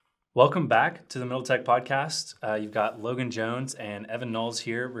Welcome back to the Middle Tech Podcast. You've got Logan Jones and Evan Knowles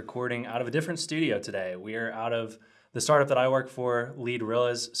here recording out of a different studio today. We are out of the startup that I work for, Lead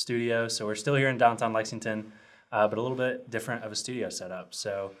Rilla's studio. So we're still here in downtown Lexington, but a little bit different of a studio setup.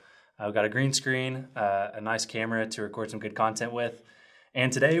 So we've got a green screen, a nice camera to record some good content with.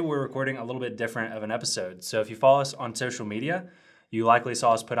 And today we're recording a little bit different of an episode. So if you follow us on social media, you likely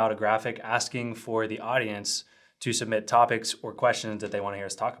saw us put out a graphic asking for the audience to submit topics or questions that they want to hear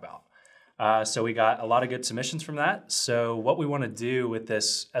us talk about. So we got a lot of good submissions from that. So what we want to do with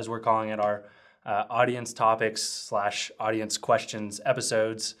this, as we're calling it, our audience topics / audience questions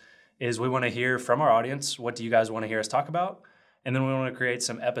episodes, is we want to hear from our audience, what do you guys want to hear us talk about? And then we want to create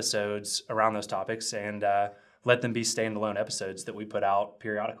some episodes around those topics and let them be standalone episodes that we put out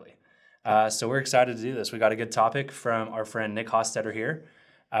periodically. So we're excited to do this. We got a good topic from our friend Nick Hostetter here.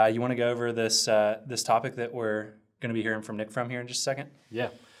 You want to go over this topic that we're going to be hearing from Nick from here in just a second? Yeah,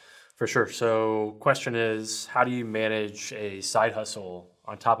 for sure. So question is, how do you manage a side hustle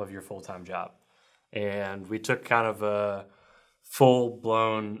on top of your full-time job? And we took kind of a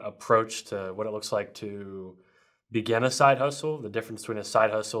full-blown approach to what it looks like to begin a side hustle, the difference between a side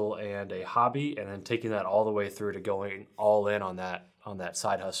hustle and a hobby, and then taking that all the way through to going all in on that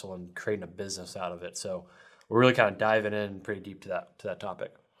side hustle and creating a business out of it. So we're really kind of diving in pretty deep to that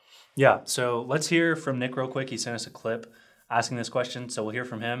topic. Yeah, so let's hear from Nick real quick. He sent us a clip asking this question, so we'll hear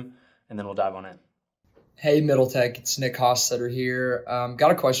from him, and then we'll dive on in. Hey, Middle Tech, it's Nick Hostetter here.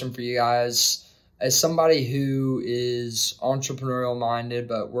 Got a question for you guys. As somebody who is entrepreneurial minded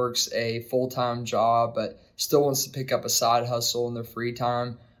but works a full-time job but still wants to pick up a side hustle in their free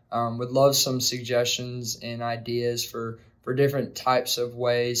time, would love some suggestions and ideas for different types of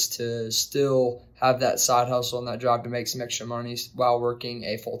ways to still have that side hustle and that job to make some extra money while working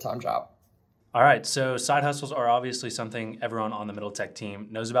a full-time job. All right, so side hustles are obviously something everyone on the Middle Tech team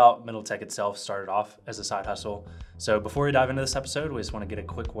knows about. Middle Tech itself started off as a side hustle. So before we dive into this episode, we just want to get a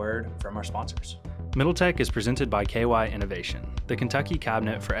quick word from our sponsors. Middle Tech is presented by KY Innovation, the Kentucky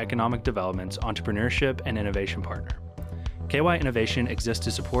Cabinet for Economic Development's entrepreneurship and innovation partner. KY Innovation exists to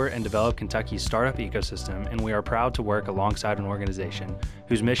support and develop Kentucky's startup ecosystem, and we are proud to work alongside an organization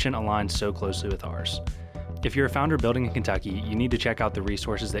whose mission aligns so closely with ours. If you're a founder building in Kentucky, you need to check out the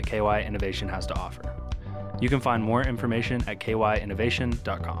resources that KY Innovation has to offer. You can find more information at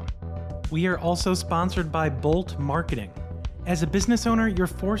kyinnovation.com. We are also sponsored by Bolt Marketing. As a business owner, you're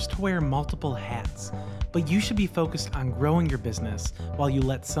forced to wear multiple hats, but you should be focused on growing your business while you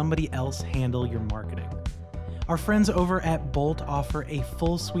let somebody else handle your marketing. Our friends over at Bolt offer a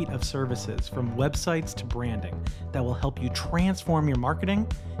full suite of services from websites to branding that will help you transform your marketing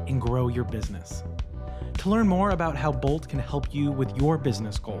and grow your business. To learn more about how Bolt can help you with your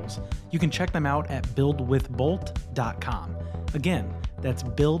business goals, you can check them out at buildwithbolt.com. Again, that's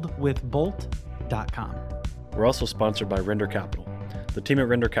buildwithbolt.com. We're also sponsored by Render Capital. The team at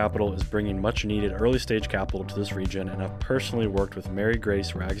Render Capital is bringing much needed early stage capital to this region, and I've personally worked with Mary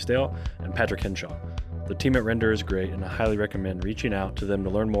Grace Ragsdale and Patrick Henshaw. The team at Render is great, and I highly recommend reaching out to them to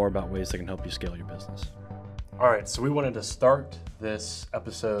learn more about ways they can help you scale your business. All right, so we wanted to start this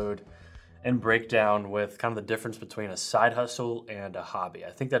episode and break down with kind of the difference between a side hustle and a hobby. I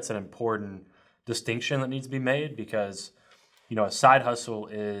think that's an important distinction that needs to be made because, a side hustle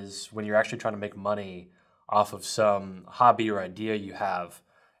is when you're actually trying to make money off of some hobby or idea you have,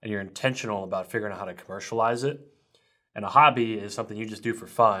 and you're intentional about figuring out how to commercialize it. And a hobby is something you just do for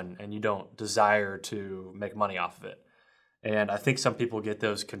fun, and you don't desire to make money off of it. And I think some people get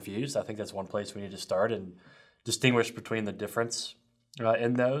those confused. I think that's one place we need to start and distinguish between the difference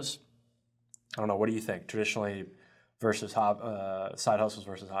in those. I don't know. What do you think? Traditionally versus side hustles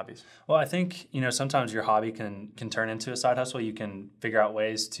versus hobbies? Well, I think, sometimes your hobby can turn into a side hustle. You can figure out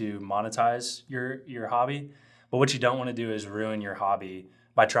ways to monetize your hobby. But what you don't want to do is ruin your hobby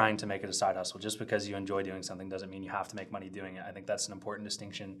by trying to make it a side hustle. Just because you enjoy doing something doesn't mean you have to make money doing it. I think that's an important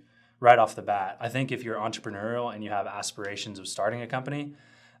distinction right off the bat. I think if you're entrepreneurial and you have aspirations of starting a company,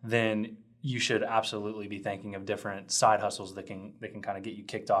 then you should absolutely be thinking of different side hustles that can kind of get you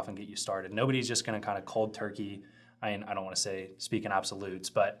kicked off and get you started. Nobody's just going to kind of cold turkey. I don't want to speak in absolutes,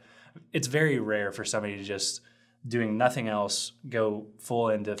 but it's very rare for somebody to just doing nothing else go full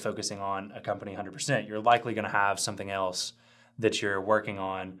into focusing on a company 100%. You're likely going to have something else that you're working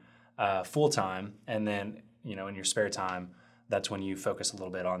on full time, and then in your spare time, that's when you focus a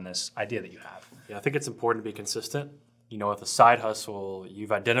little bit on this idea that you have. Yeah, I think it's important to be consistent. With a side hustle,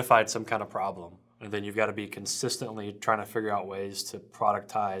 you've identified some kind of problem, and then you've got to be consistently trying to figure out ways to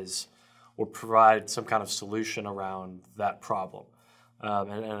productize or provide some kind of solution around that problem.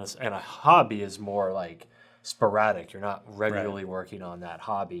 And a hobby is more like sporadic. You're not regularly working on that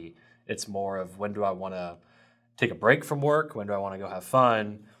hobby. It's more of, when do I want to take a break from work? When do I want to go have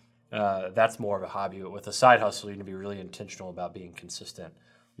fun? That's more of a hobby. But with a side hustle, you need to be really intentional about being consistent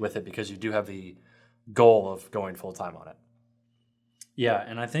with it, because you do have the goal of going full time on it. Yeah,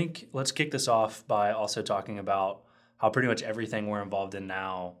 and I think let's kick this off by also talking about how pretty much everything we're involved in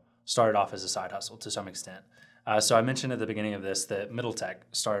now started off as a side hustle to some extent. So I mentioned at the beginning of this that Middle Tech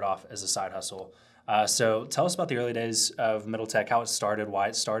started off as a side hustle. So tell us about the early days of Middle Tech, how it started, why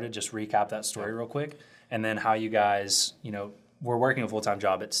it started. Just recap that story real quick, and then how you guys, were working a full-time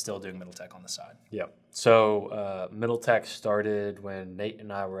job but still doing Middle Tech on the side. Yeah. So Middle Tech started when Nate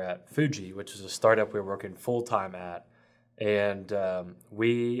and I were at Fuji, which is a startup we were working full-time at. And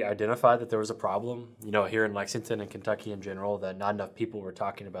we identified that there was a problem, here in Lexington and Kentucky in general, that not enough people were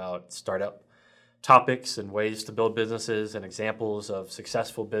talking about startup topics and ways to build businesses and examples of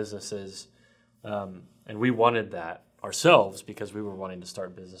successful businesses. And we wanted that ourselves because we were wanting to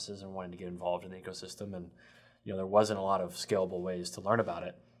start businesses and wanting to get involved in the ecosystem. And, there wasn't a lot of scalable ways to learn about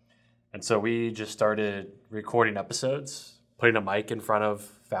it. And so we just started recording episodes, putting a mic in front of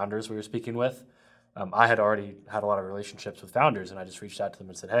founders we were speaking with. I had already had a lot of relationships with founders, and I just reached out to them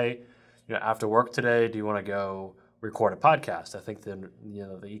and said, hey, after work today, do you want to go record a podcast? I think the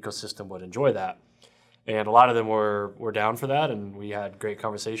ecosystem would enjoy that. And a lot of them were down for that, and we had great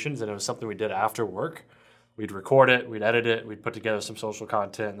conversations, and it was something we did after work. We'd record it, we'd edit it, we'd put together some social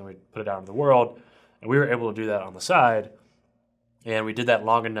content, and then we'd put it out into the world. And we were able to do that on the side, and we did that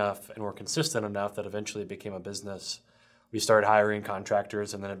long enough and were consistent enough that eventually it became a business. We started hiring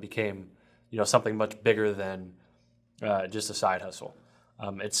contractors, and then it became something much bigger than just a side hustle.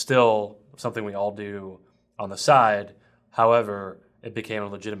 It's still something we all do on the side. However, it became a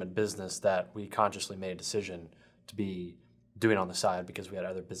legitimate business that we consciously made a decision to be doing on the side because we had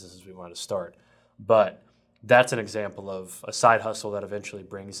other businesses we wanted to start. But that's an example of a side hustle that eventually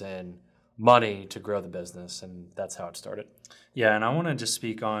brings in money to grow the business, and that's how it started. Yeah, and I want to just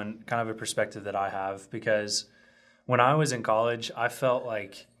speak on kind of a perspective that I have, because when I was in college, I felt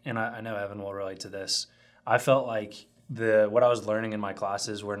like, and I know Evan will relate to this, I felt like what I was learning in my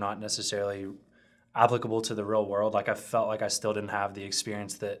classes were not necessarily applicable to the real world. Like I felt like I still didn't have the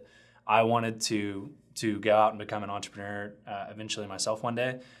experience that I wanted to go out and become an entrepreneur eventually myself one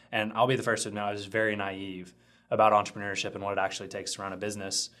day. And I'll be the first to admit I was very naive about entrepreneurship and what it actually takes to run a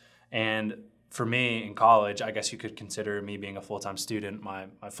business. And for me in college, I guess you could consider me being a full-time student, my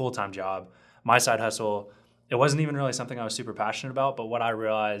full-time job, my side hustle. It wasn't even really something I was super passionate about, but what I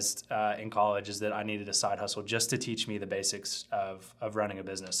realized in college is that I needed a side hustle just to teach me the basics of running a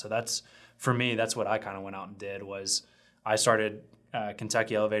business. So that's what I kind of went out and did. Was I started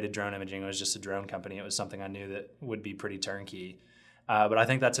Kentucky Elevated Drone Imaging. It was just a drone company. It was something I knew that would be pretty turnkey. But I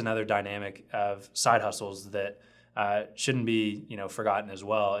think that's another dynamic of side hustles that shouldn't be forgotten as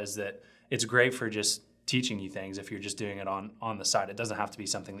well, is that it's great for just teaching you things if you're just doing it on the side. It doesn't have to be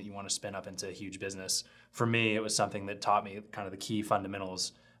something that you want to spin up into a huge business. For me, it was something that taught me kind of the key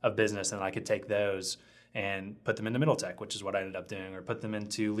fundamentals of business, and I could take those and put them into Middle Tech, which is what I ended up doing, or put them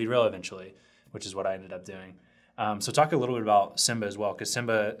into Lead Real eventually, which is what I ended up doing. So talk a little bit about Simba as well, because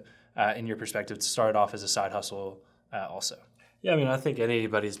Simba, in your perspective, started off as a side hustle also. Yeah, I think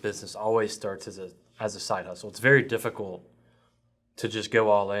anybody's business always starts as a side hustle. It's very difficult to just go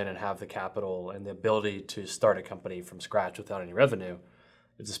all in and have the capital and the ability to start a company from scratch without any revenue.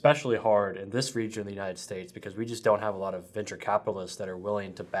 It's especially hard in this region of the United States because we just don't have a lot of venture capitalists that are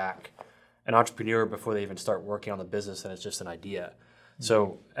willing to back an entrepreneur before they even start working on the business and it's just an idea. Mm-hmm.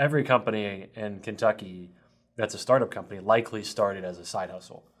 So every company in Kentucky that's a startup company likely started as a side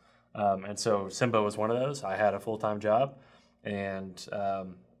hustle. And so Simba was one of those. I had a full-time job and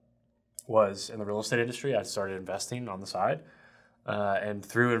was in the real estate industry. I started investing on the side. And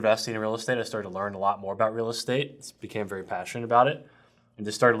through investing in real estate, I started to learn a lot more about real estate. Became very passionate about it and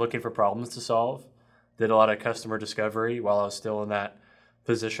just started looking for problems to solve. Did a lot of customer discovery while I was still in that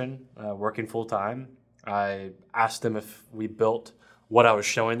position, working full-time. I asked them if we built what I was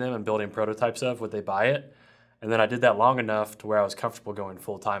showing them and building prototypes of, would they buy it? And then I did that long enough to where I was comfortable going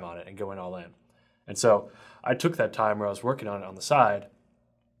full-time on it and going all in. And so I took that time where I was working on it on the side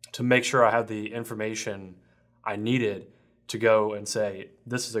to make sure I had the information I needed to go and say,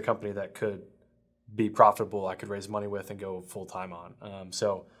 this is a company that could be profitable, I could raise money with and go full-time on.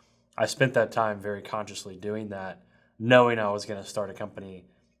 So I spent that time very consciously doing that, knowing I was going to start a company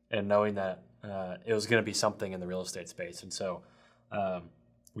and knowing that it was going to be something in the real estate space. And so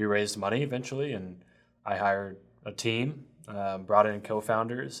we raised money eventually, and I hired a team, brought in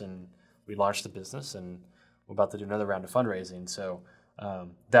co-founders, and we launched the business, and we're about to do another round of fundraising. So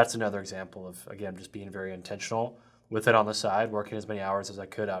That's another example of, again, just being very intentional with it on the side, working as many hours as I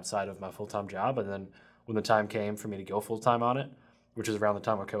could outside of my full-time job. And then when the time came for me to go full-time on it, which was around the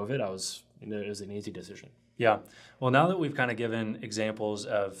time of COVID, it was an easy decision. Yeah. Well, now that we've kind of given examples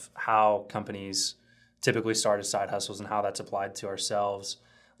of how companies typically start as side hustles and how that's applied to ourselves,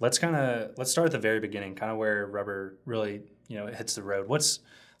 let's start at the very beginning, kind of where rubber really, hits the road. Let's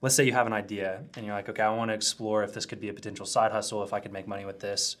say you have an idea and you're like, okay, I want to explore if this could be a potential side hustle, if I could make money with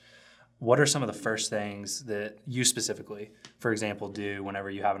this. What are some of the first things that you specifically, for example, do whenever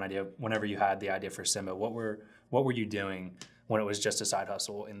you have an idea, whenever you had the idea for Simba? What were you doing when it was just a side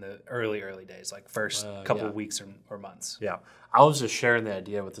hustle in the early days, like first couple of weeks or months? Yeah. I was just sharing the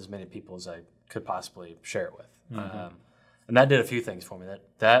idea with as many people as I could possibly share it with. Mm-hmm. And that did a few things for me.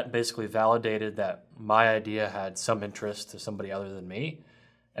 That basically validated that my idea had some interest to somebody other than me.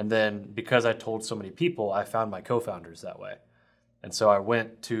 And then because I told so many people, I found my co-founders that way. And so I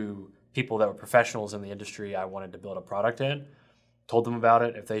went to people that were professionals in the industry I wanted to build a product in, told them about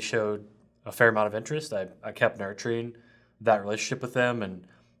it. If they showed a fair amount of interest, I kept nurturing that relationship with them and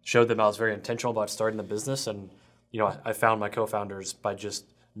showed them I was very intentional about starting the business. And, I found my co-founders by just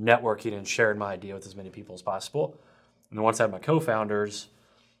networking and sharing my idea with as many people as possible. And then once I had my co-founders,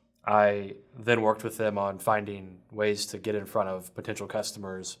 I then worked with them on finding ways to get in front of potential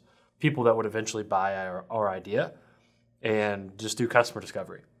customers, people that would eventually buy our idea, and just do customer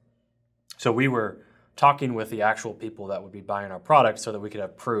discovery. So we were talking with the actual people that would be buying our product so that we could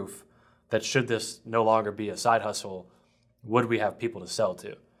have proof that should this no longer be a side hustle, would we have people to sell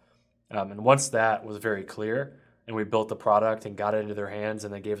to? And once that was very clear and we built the product and got it into their hands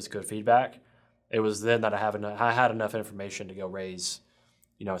and they gave us good feedback, it was then that I had enough information to go raise,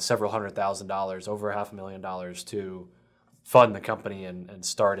 several $100,000, over $500,000 to fund the company and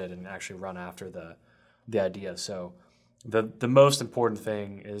start it and actually run after the idea. So the most important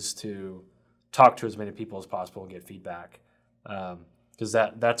thing is to talk to as many people as possible and get feedback, because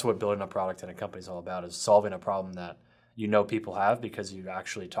that's what building a product in a company is all about, is solving a problem that people have because you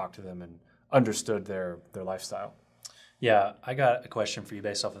actually talked to them and understood their lifestyle. Yeah, I got a question for you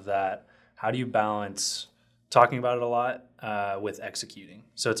based off of that. How do you balance talking about it a lot with executing?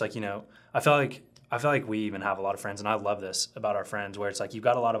 So it's like, I feel like we even have a lot of friends, and I love this about our friends, where it's like you've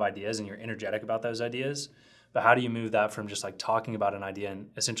got a lot of ideas and you're energetic about those ideas, but how do you move that from just like talking about an idea and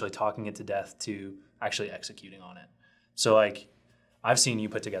essentially talking it to death to actually executing on it? So like I've seen you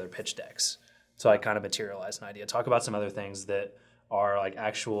put together pitch decks to like kind of materialize an idea. Talk about some other things that are like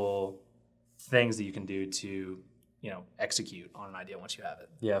actual things that you can do to execute on an idea once you have it.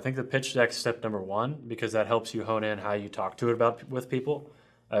 Yeah, I think the pitch deck is step number one, because that helps you hone in how you talk to it with people.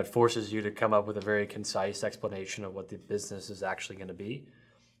 It forces you to come up with a very concise explanation of what the business is actually going to be.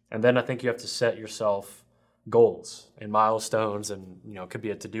 And then I think you have to set yourself goals and milestones, and it could be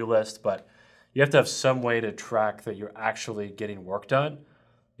a to-do list, but you have to have some way to track that you're actually getting work done.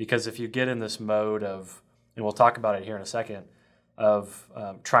 Because if you get in this mode of, and we'll talk about it here in a second, of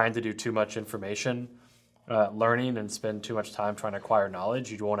trying to do too much information learning and spend too much time trying to acquire knowledge,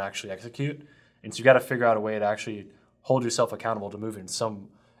 you won't actually execute. And so you got to figure out a way to actually hold yourself accountable to move in some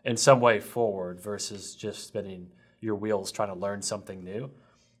way forward versus just spinning your wheels trying to learn something new.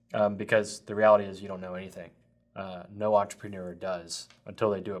 Because the reality is you don't know anything. No entrepreneur does until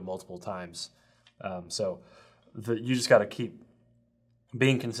they do it multiple times. You just got to keep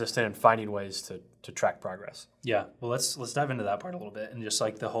being consistent and finding ways to track progress. Yeah, well, let's dive into that part a little bit, and just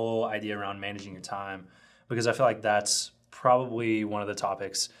like the whole idea around managing your time, because I feel like that's probably one of the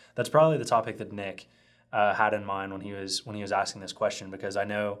topics. That's probably the topic that Nick had in mind when he was asking this question, because I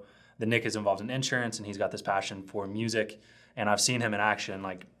know that Nick is involved in insurance and he's got this passion for music, and I've seen him in action,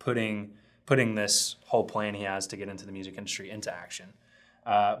 like putting this whole plan he has to get into the music industry into action.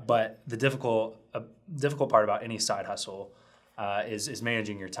 But the difficult part about any side hustle is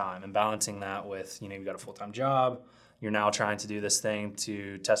managing your time and balancing that with, you've got a full-time job. You're now trying to do this thing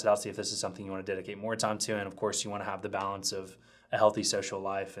to test it out, see if this is something you want to dedicate more time to. And of course, you want to have the balance of a healthy social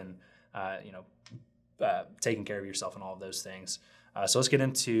life and, taking care of yourself and all of those things. So let's get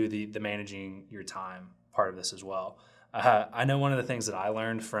into the managing your time part of this as well. I know one of the things that I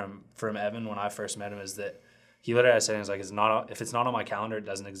learned from Evan when I first met him is that he literally had sayings like, if it's not on my calendar, it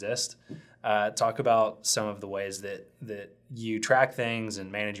doesn't exist. Talk about some of the ways that you track things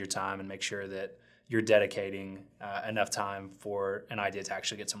and manage your time and make sure that you're dedicating enough time for an idea to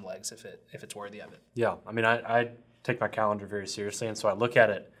actually get some legs if it's worthy of it. Yeah, I mean, I take my calendar very seriously, and so I look at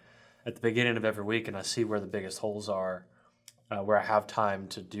it at the beginning of every week and I see where the biggest holes are, where I have time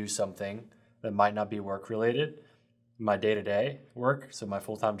to do something that might not be work-related, my day-to-day work, so my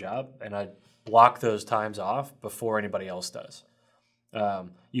full-time job, and I block those times off before anybody else does.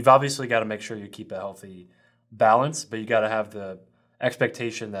 You've obviously got to make sure you keep a healthy balance, but you got to have the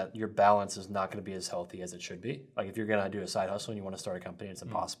expectation that your balance is not going to be as healthy as it should be. Like if you're going to do a side hustle and you want to start a company, it's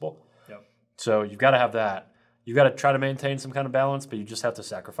impossible. Yep. So you've got to have that. You've got to try to maintain some kind of balance, but you just have to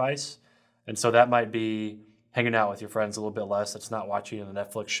sacrifice. And so that might be hanging out with your friends a little bit less. That's not watching a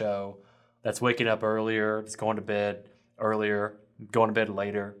Netflix show. That's waking up earlier. That's going to bed earlier, going to bed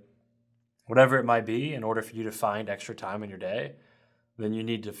later. Whatever it might be, in order for you to find extra time in your day, then you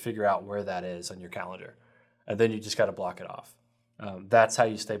need to figure out where that is on your calendar. And then you just got to block it off. That's how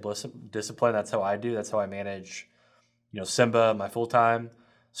you stay disciplined. That's how I do. That's how I manage, Simba, my full-time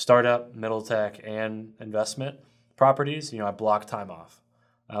startup, middle tech, and investment properties. I block time off.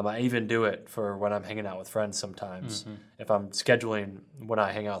 I even do it for when I'm hanging out with friends sometimes. Mm-hmm. If I'm scheduling when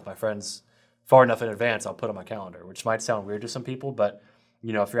I hang out with my friends far enough in advance, I'll put on my calendar, which might sound weird to some people, but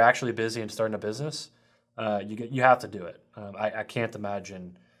if you're actually busy and starting a business, you have to do it. I can't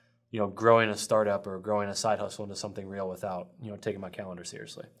imagine growing a startup or growing a side hustle into something real without, taking my calendar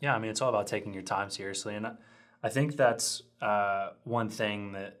seriously. Yeah, I mean, it's all about taking your time seriously. And I think that's one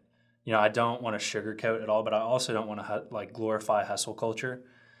thing that, I don't want to sugarcoat at all, but I also don't want to glorify hustle culture.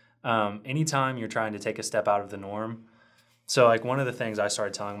 Anytime you're trying to take a step out of the norm. So one of the things I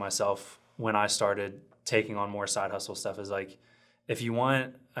started telling myself when I started taking on more side hustle stuff is if you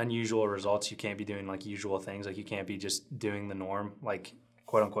want unusual results, you can't be doing usual things. You can't be just doing the norm,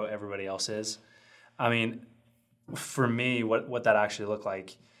 quote unquote, everybody else is. I mean, for me, what that actually looked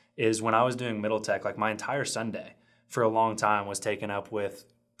like is when I was doing middle tech, my entire Sunday for a long time was taken up with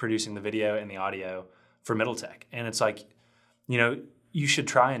producing the video and the audio for middle tech. And it's you should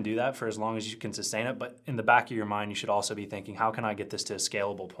try and do that for as long as you can sustain it. But in the back of your mind, you should also be thinking, how can I get this to a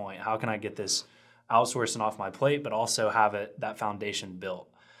scalable point? How can I get this outsourced and off my plate, but also have that foundation built?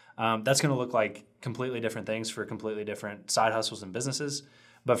 That's going to look like completely different things for completely different side hustles and businesses.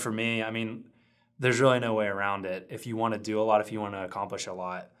 But for me, I mean, there's really no way around it. If you want to do a lot, if you want to accomplish a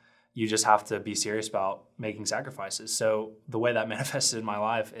lot, you just have to be serious about making sacrifices. So the way that manifested in my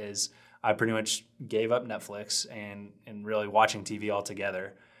life is I pretty much gave up Netflix and really watching TV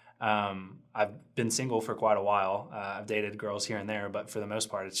altogether. I've been single for quite a while. I've dated girls here and there, but for the most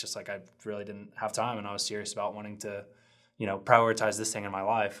part, it's just I really didn't have time, and I was serious about wanting to, prioritize this thing in my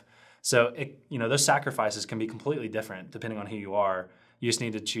life. So those sacrifices can be completely different depending on who you are. You just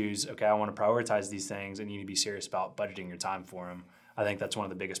need to choose, okay, I want to prioritize these things, and you need to be serious about budgeting your time for them. I think that's one of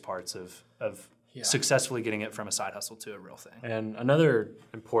the biggest parts of successfully getting it from a side hustle to a real thing. And another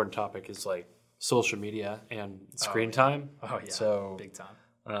important topic is social media and screen time. Oh yeah, so big time.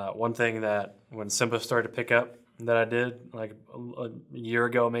 One thing that when Simba started to pick up that I did a year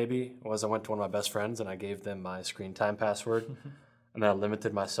ago maybe was I went to one of my best friends and I gave them my screen time password. And then I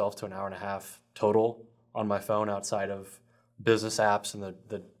limited myself to an hour and a half total on my phone outside of business apps and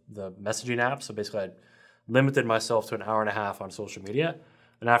the messaging apps. So basically I limited myself to an hour and a half on social media.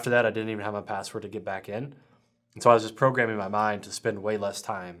 And after that, I didn't even have my password to get back in. And so I was just programming my mind to spend way less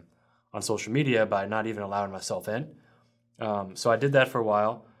time on social media by not even allowing myself in. So I did that for a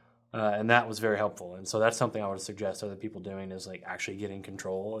while, and that was very helpful. And so that's something I would suggest other people doing is actually getting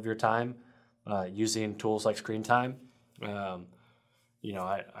control of your time, using tools like screen time. I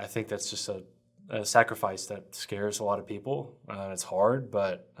think that's just a sacrifice that scares a lot of people. It's hard,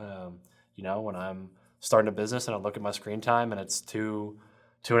 but when I'm starting a business and I look at my screen time and it's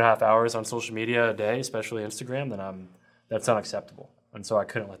 2.5 hours on social media a day, especially Instagram, then that's unacceptable. And so I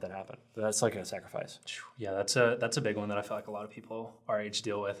couldn't let that happen. That's a sacrifice. Yeah, that's a big one that I feel like a lot of people our age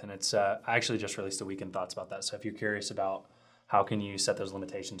deal with. And it's I actually just released a Weekend Thoughts about that. So if you're curious about how can you set those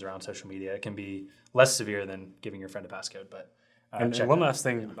limitations around social media, it can be less severe than giving your friend a passcode. But and one last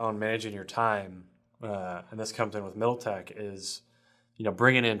thing on managing your time, and this comes in with middle tech, is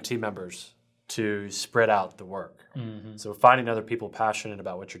bringing in team members to spread out the work. Mm-hmm. So finding other people passionate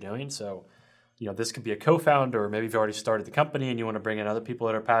about what you're doing. So, this could be a co-founder, or maybe you've already started the company and you want to bring in other people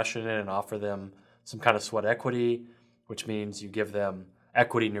that are passionate and offer them some kind of sweat equity, which means you give them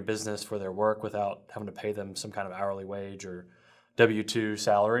equity in your business for their work without having to pay them some kind of hourly wage or W-2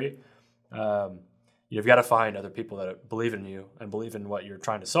 salary. You've got to find other people that believe in you and believe in what you're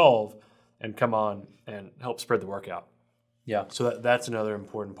trying to solve and come on and help spread the work out. Yeah. So that's another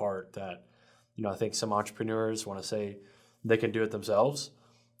important part that, I think some entrepreneurs want to say they can do it themselves,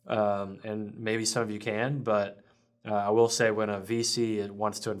 and maybe some of you can, but I will say when a VC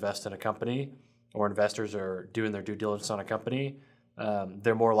wants to invest in a company or investors are doing their due diligence on a company,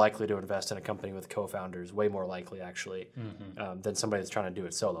 they're more likely to invest in a company with co-founders, way more likely actually, than somebody that's trying to do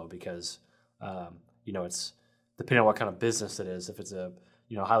it solo because, it's depending on what kind of business it is. If it's a,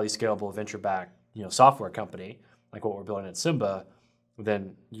 highly scalable venture-backed, software company, like what we're building at Simba,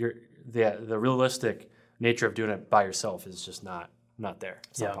 then the realistic nature of doing it by yourself is just not there.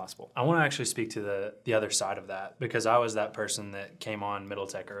 It's not possible. I want to actually speak to the other side of that, because I was that person that came on Middle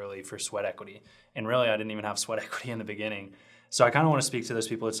Tech early for sweat equity. And really, I didn't even have sweat equity in the beginning. So I kind of want to speak to those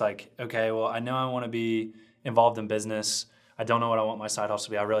people. It's like, okay, well, I know I want to be involved in business. I don't know what I want my side hustle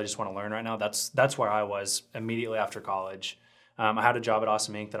to be. I really just want to learn right now. That's where I was immediately after college. I had a job at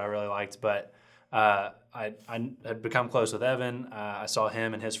Awesome Inc. that I really liked, but I had become close with Evan. I saw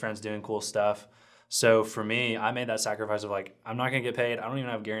him and his friends doing cool stuff. So for me, I made that sacrifice of like, I'm not going to get paid. I don't even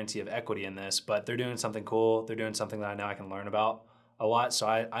have a guarantee of equity in this, but they're doing something cool. They're doing something that I know I can learn about a lot. So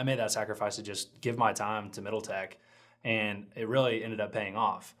I made that sacrifice to just give my time to Middle Tech, and it really ended up paying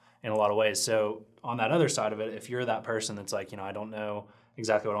off in a lot of ways. So on that other side of it, if you're that person that's like, I don't know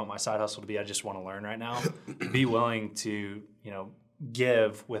exactly what I want my side hustle to be, I just want to learn right now, be willing to,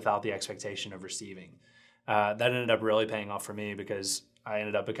 give without the expectation of receiving. That ended up really paying off for me, because I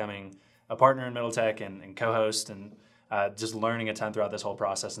ended up becoming a partner in Middle Tech and co-host, and just learning a ton throughout this whole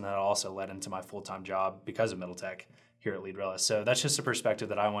process. And that also led into my full-time job because of Middle Tech here at Lead Realist. So that's just a perspective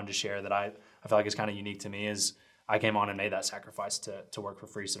that I wanted to share that I feel like is kind of unique to me, is I came on and made that sacrifice to work for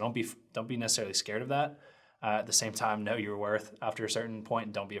free. So don't be necessarily scared of that. At the same time, know your worth after a certain point,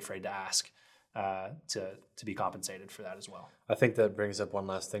 and don't be afraid to ask to be compensated for that as well. I think that brings up one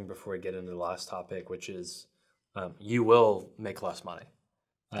last thing before we get into the last topic, which is you will make less money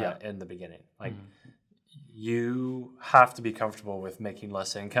in the beginning. Like you have to be comfortable with making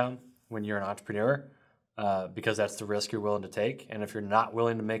less income when you're an entrepreneur, because that's the risk you're willing to take. And if you're not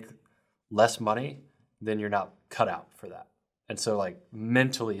willing to make less money, then you're not cut out for that. And so like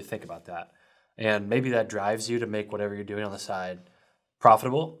mentally think about that. And maybe that drives you to make whatever you're doing on the side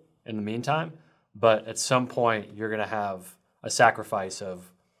profitable in the meantime. But at some point, you're going to have a sacrifice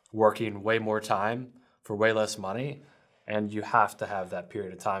of working way more time for way less money. And you have to have that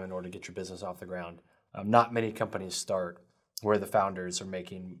period of time in order to get your business off the ground. Not many companies start where the founders are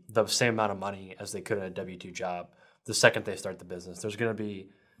making the same amount of money as they could at a W-2 job the second they start the business. There's going to be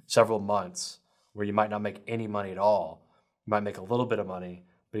several months where you might not make any money at all. You might make a little bit of money,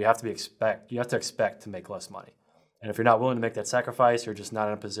 but you have to expect to make less money. And if you're not willing to make that sacrifice, you're just not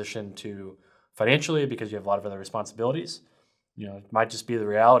in a position to financially, because you have a lot of other responsibilities, it might just be the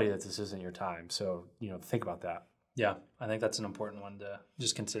reality that this isn't your time. So, think about that. Yeah, I think that's an important one to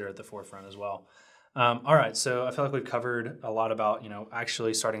just consider at the forefront as well. All right, so I feel like we've covered a lot about,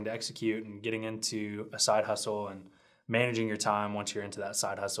 actually starting to execute and getting into a side hustle and managing your time once you're into that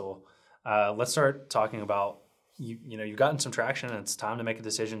side hustle. Let's start talking about, you've gotten some traction and it's time to make a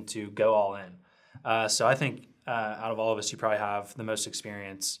decision to go all in. So I think out of all of us, you probably have the most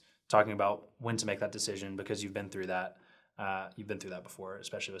experience talking about when to make that decision, because you've been through that. You've been through that before,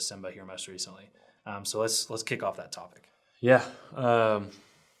 especially with Simba here most recently. So let's kick off that topic. Yeah.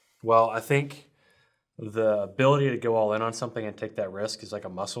 Well, I think the ability to go all in on something and take that risk is like a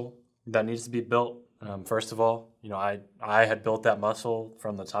muscle that needs to be built. First of all, I had built that muscle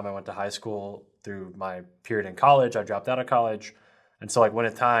from the time I went to high school through my period in college. I dropped out of college. And so like when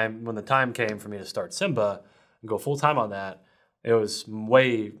the time came for me to start Simba and go full time on that, it was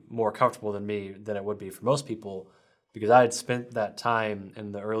way more comfortable than it would be for most people, because I had spent that time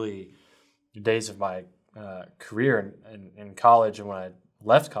in the early days of my career in college, and when I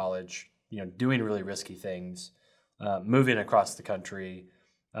left college, doing really risky things, moving across the country.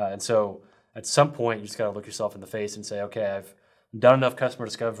 And so at some point, you just got to look yourself in the face and say, okay, I've done enough customer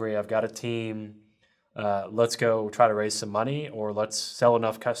discovery. I've got a team. Let's go try to raise some money, or let's sell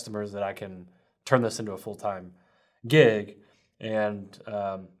enough customers that I can turn this into a full-time gig. And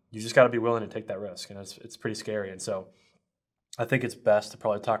you just got to be willing to take that risk. And it's pretty scary. And so I think it's best to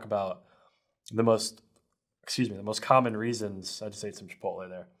probably talk about the most common reasons. I just ate some Chipotle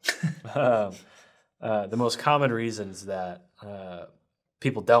there. The most common reasons that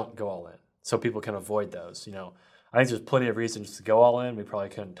people don't go all in, so people can avoid those. I think there's plenty of reasons to go all in. We probably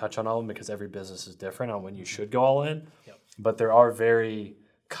couldn't touch on all of them because every business is different on when you should go all in. Yep. But there are very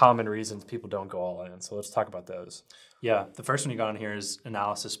common reasons people don't go all in. So let's talk about those. Yeah, the first one you got on here is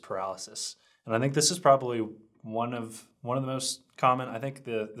analysis paralysis, and I think this is probably one of the most common. I think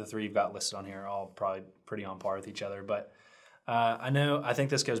the three you've got listed on here are all probably pretty on par with each other. But I think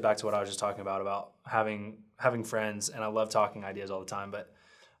this goes back to what I was just talking about having friends, and I love talking ideas all the time. But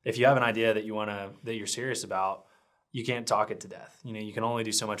if you have an idea that you're serious about, you can't talk it to death. You can only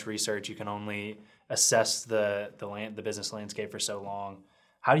do so much research. You can only assess the business landscape for so long.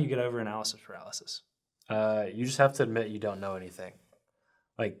 How do you get over analysis paralysis? You just have to admit you don't know anything.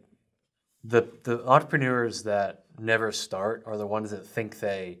 Like the entrepreneurs that never start are the ones that think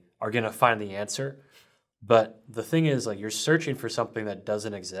they are going to find the answer But the thing is, like, you're searching for something that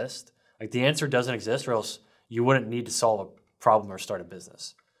doesn't exist. Like, the answer doesn't exist, or else you wouldn't need to solve a problem or start a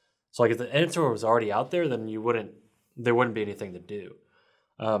business. So, like, if the answer was already out there, then there wouldn't be anything to do.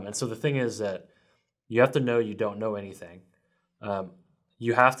 And so the thing is that you have to know you don't know anything.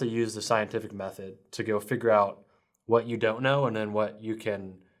 You have to use the scientific method to go figure out what you don't know and then what you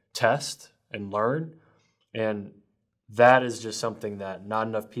can test and learn. And that is just something that not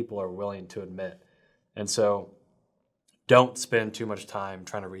enough people are willing to admit. And so don't spend too much time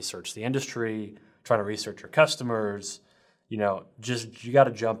trying to research the industry, trying to research your customers. You got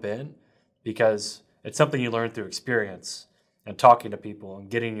to jump in, because it's something you learn through experience and talking to people and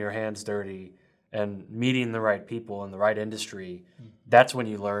getting your hands dirty and meeting the right people in the right industry. That's when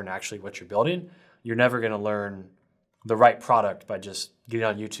you learn actually what you're building. You're never going to learn the right product by just getting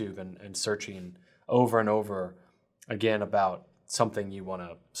on YouTube and searching over and over again about something you want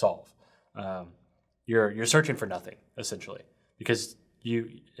to solve. You're searching for nothing, essentially, because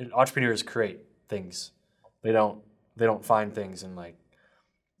entrepreneurs create things. They don't find things and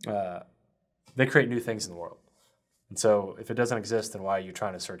they create new things in the world. And so if it doesn't exist, then why are you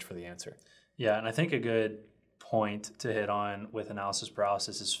trying to search for the answer? Yeah, and I think a good point to hit on with analysis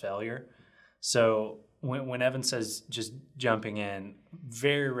paralysis is failure. So when Evan says just jumping in,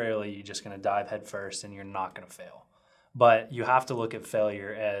 very rarely you're just going to dive head first and you're not going to fail. But you have to look at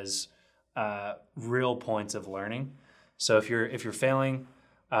failure as real points of learning. So if you're failing,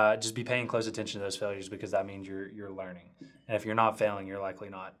 just be paying close attention to those failures, because that means you're learning. And if you're not failing, you're likely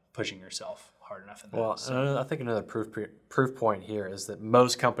not pushing yourself hard enough in that. Well, so. I think another proof point here is that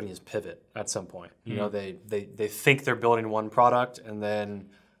most companies pivot at some point. Mm-hmm. They think they're building one product, and then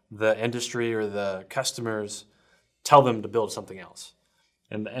the industry or the customers tell them to build something else.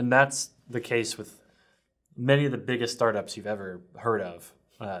 And that's the case with many of the biggest startups you've ever heard of.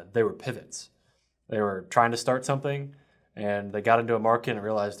 They were pivots. They were trying to start something, and they got into a market and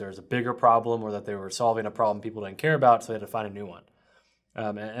realized there was a bigger problem, or that they were solving a problem people didn't care about, so they had to find a new one.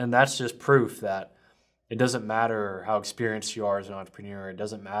 And that's just proof that it doesn't matter how experienced you are as an entrepreneur. It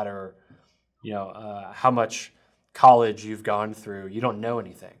doesn't matter, how much college you've gone through. You don't know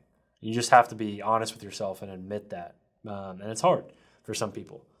anything. You just have to be honest with yourself and admit that. And it's hard for some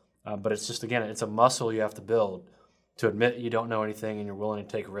people. But it's just, again, it's a muscle you have to build to admit you don't know anything and you're willing to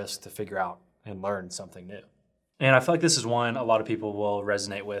take risks to figure out and learn something new. And I feel like this is one a lot of people will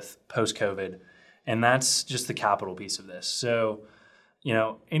resonate with post-COVID, and that's just the capital piece of this. So,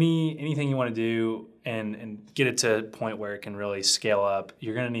 anything you want to do and get it to a point where it can really scale up,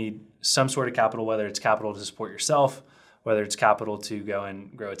 you're going to need some sort of capital, whether it's capital to support yourself, whether it's capital to go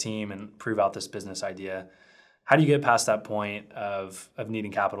and grow a team and prove out this business idea. How do you get past that point of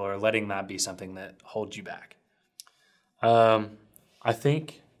needing capital, or letting that be something that holds you back? I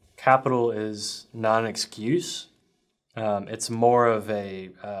think capital is not an excuse. It's more of a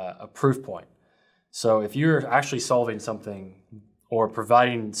proof point. So if you're actually solving something or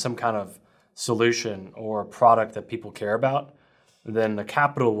providing some kind of solution or product that people care about, then the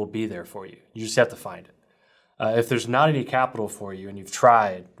capital will be there for you. You just have to find it. If there's not any capital for you and you've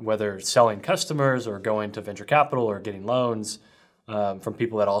tried, whether selling customers or going to venture capital or getting loans from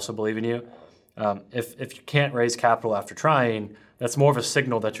people that also believe in you, if you can't raise capital after trying, that's more of a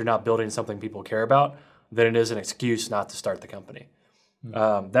signal that you're not building something people care about than it is an excuse not to start the company.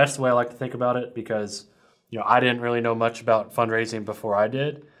 That's the way I like to think about it, because I didn't really know much about fundraising before I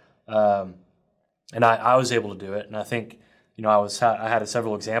did, and I was able to do it. And I think I had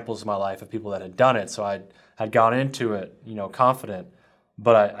several examples in my life of people that had done it, so I had gone into it confident.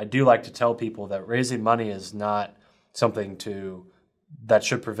 But I do like to tell people that raising money is not something that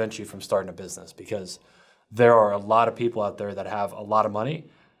should prevent you from starting a business, because there are a lot of people out there that have a lot of money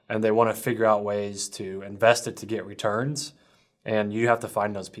and they want to figure out ways to invest it to get returns, and you have to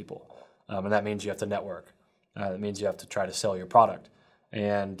find those people. And that means you have to network. That means you have to try to sell your product.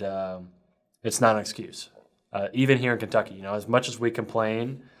 And it's not an excuse. Even here in Kentucky, as much as we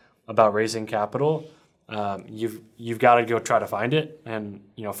complain about raising capital, you've got to go try to find it. And,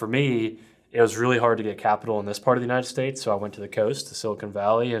 for me, it was really hard to get capital in this part of the United States. So I went to the coast, to Silicon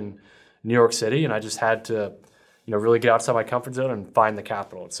Valley and New York City, and I just had to, really get outside my comfort zone and find the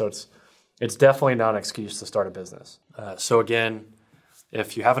capital. So it's definitely not an excuse to start a business. So again,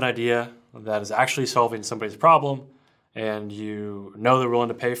 if you have an idea that is actually solving somebody's problem and they're willing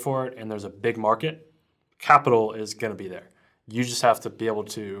to pay for it and there's a big market, capital is going to be there. You just have to be able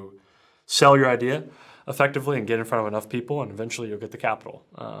to sell your idea effectively and get in front of enough people, and eventually you'll get the capital.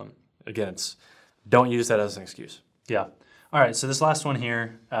 Again, don't use that as an excuse. Yeah. All right. So this last one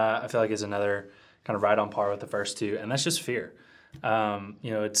here, I feel like is another kind of right on par with the first two, and that's just fear.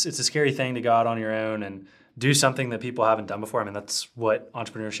 It's a scary thing to go out on your own and do something that people haven't done before. I mean, that's what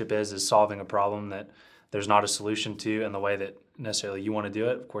entrepreneurship is solving a problem that there's not a solution to in the way that necessarily you want to do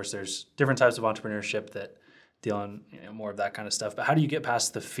it. Of course, there's different types of entrepreneurship that deal in more of that kind of stuff. But how do you get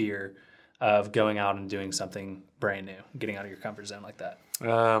past the fear of going out and doing something brand new, getting out of your comfort zone like that?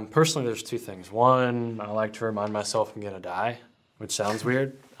 Personally, there's two things. One, I like to remind myself I'm going to die, which sounds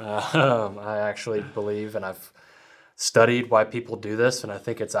weird. I actually believe, and I've studied why people do this, and I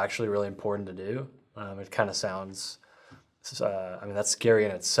think it's actually really important to do. It kind of sounds, that's scary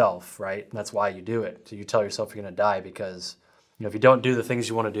in itself, right? And that's why you do it. So you tell yourself you're going to die because, if you don't do the things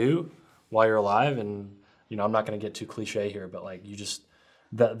you want to do while you're alive, and, I'm not going to get too cliche here, but like you just,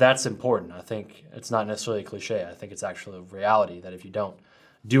 that's important. I think it's not necessarily a cliche. I think it's actually a reality that if you don't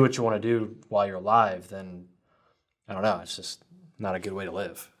do what you want to do while you're alive, then I don't know, it's just not a good way to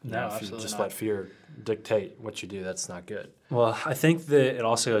live. No, if absolutely you just not. let fear dictate what you do, that's not good. Well, I think that it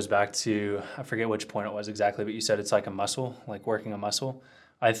also goes back to, I forget which point it was exactly, but you said it's like a muscle, like working a muscle.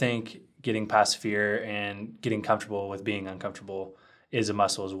 I think getting past fear and getting comfortable with being uncomfortable is a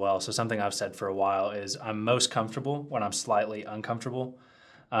muscle as well. So something I've said for a while is I'm most comfortable when I'm slightly uncomfortable.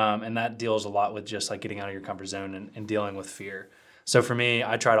 And that deals a lot with just like getting out of your comfort zone and dealing with fear. So for me,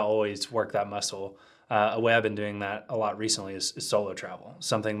 I try to always work that muscle. A way I've been doing that a lot recently is solo travel,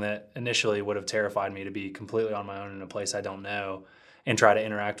 something that initially would have terrified me to be completely on my own in a place I don't know and try to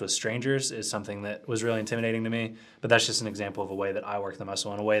interact with strangers is something that was really intimidating to me. But that's just an example of a way that I work the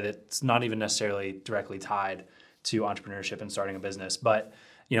muscle in a way that's not even necessarily directly tied to entrepreneurship and starting a business. But,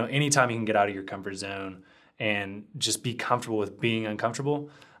 anytime you can get out of your comfort zone and just be comfortable with being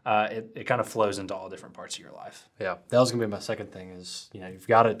uncomfortable, it kind of flows into all different parts of your life. Yeah, that was going to be my second thing is, you've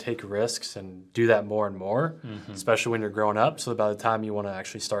got to take risks and do that more and more, especially when you're growing up. So by the time you want to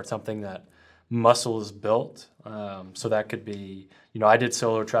actually start something, that muscle is built. So that could be, I did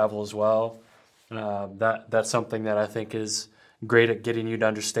solo travel as well. That's something that I think is great at getting you to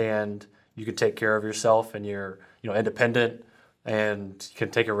understand you can take care of yourself and you're, independent and can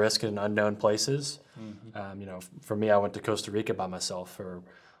take a risk in unknown places. For me, I went to Costa Rica by myself for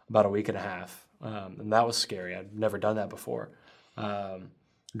about a week and a half. And that was scary. I'd never done that before.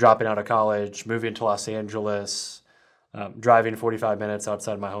 Dropping out of college, moving to Los Angeles, driving 45 minutes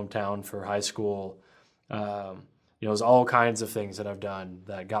outside my hometown for high school. There's all kinds of things that I've done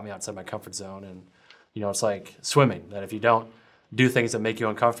that got me outside my comfort zone. And, it's like swimming, that if you don't do things that make you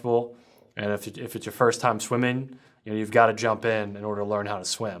uncomfortable, and if it's your first time swimming, you've got to jump in order to learn how to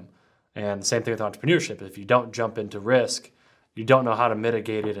swim. And same thing with entrepreneurship. If you don't jump into risk, you don't know how to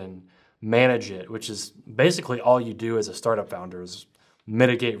mitigate it and manage it, which is basically all you do as a startup founder is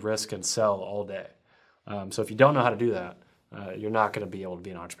mitigate risk and sell all day. So if you don't know how to do that, you're not going to be able to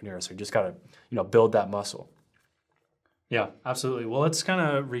be an entrepreneur. So you just got to, build that muscle. Yeah, absolutely. Well, let's kind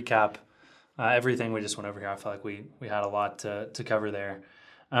of recap everything we just went over here. I feel like we had a lot to cover there.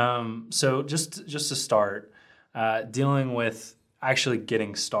 So just to start, dealing with actually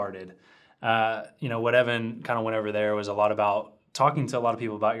getting started. What Evan kind of went over there was a lot about talking to a lot of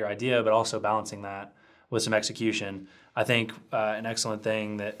people about your idea, but also balancing that with some execution. I think an excellent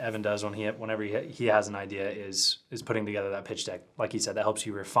thing that Evan does whenever he has an idea is putting together that pitch deck. Like he said, that helps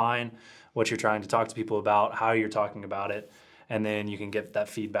you refine what you're trying to talk to people about, how you're talking about it, and then you can get that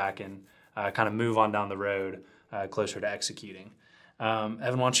feedback and kind of move on down the road closer to executing. Evan,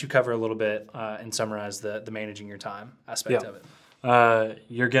 why don't you cover a little bit and summarize the managing your time aspect of it?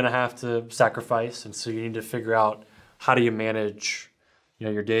 You're going to have to sacrifice, and so you need to figure out how do you manage,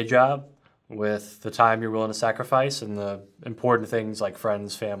 your day job with the time you're willing to sacrifice and the important things like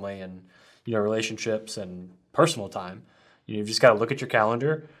friends, family, and relationships and personal time. You've just got to look at your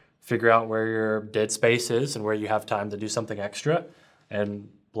calendar, figure out where your dead space is and where you have time to do something extra, and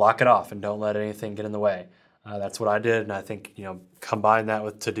block it off and don't let anything get in the way. That's what I did, and I think combine that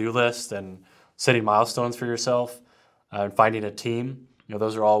with to-do lists and setting milestones for yourself and finding a team.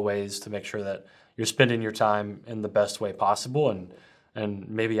 Those are all ways to make sure that you're spending your time in the best way possible, and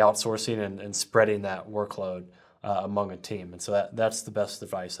maybe outsourcing and spreading that workload among a team. And so that's the best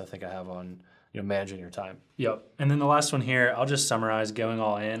advice I think I have on managing your time. Yep. And then the last one here, I'll just summarize going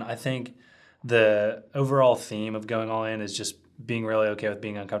all in. I think the overall theme of going all in is just being really okay with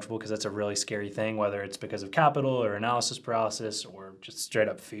being uncomfortable, because that's a really scary thing, whether it's because of capital or analysis paralysis or just straight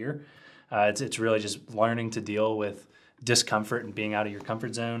up fear. It's really just learning to deal with discomfort and being out of your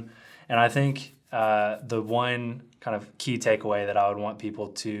comfort zone. And I think the one kind of key takeaway that I would want people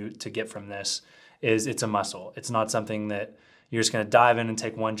to get from this is it's a muscle. It's not something that you're just going to dive in and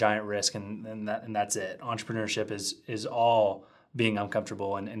take one giant risk and that's it. Entrepreneurship is all being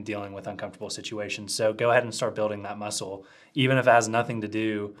uncomfortable and dealing with uncomfortable situations. So go ahead and start building that muscle, even if it has nothing to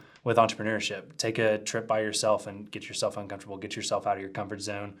do with entrepreneurship. Take a trip by yourself and get yourself uncomfortable, get yourself out of your comfort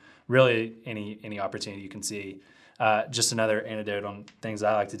zone. Really, any opportunity you can see. Just another anecdote on things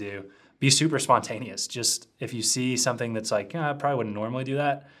I like to do. Be super spontaneous. Just if you see something that's like, I probably wouldn't normally do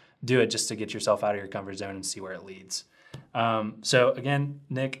that, do it just to get yourself out of your comfort zone and see where it leads. So again,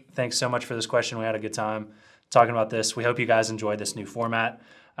 Nick, thanks so much for this question. We had a good time talking about this. We hope you guys enjoyed this new format.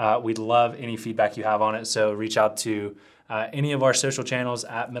 We'd love any feedback you have on it. So reach out to any of our social channels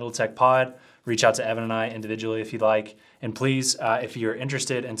at Middle Tech Pod. Reach out to Evan and I individually if you'd like. And please, if you're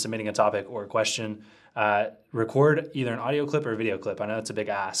interested in submitting a topic or a question, record either an audio clip or a video clip. I know it's a big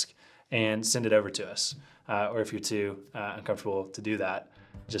ask, and send it over to us. Or if you're too uncomfortable to do that,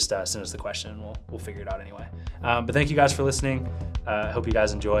 just send us the question and we'll figure it out anyway. But thank you guys for listening. I hope you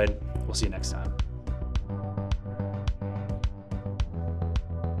guys enjoyed. We'll see you next time.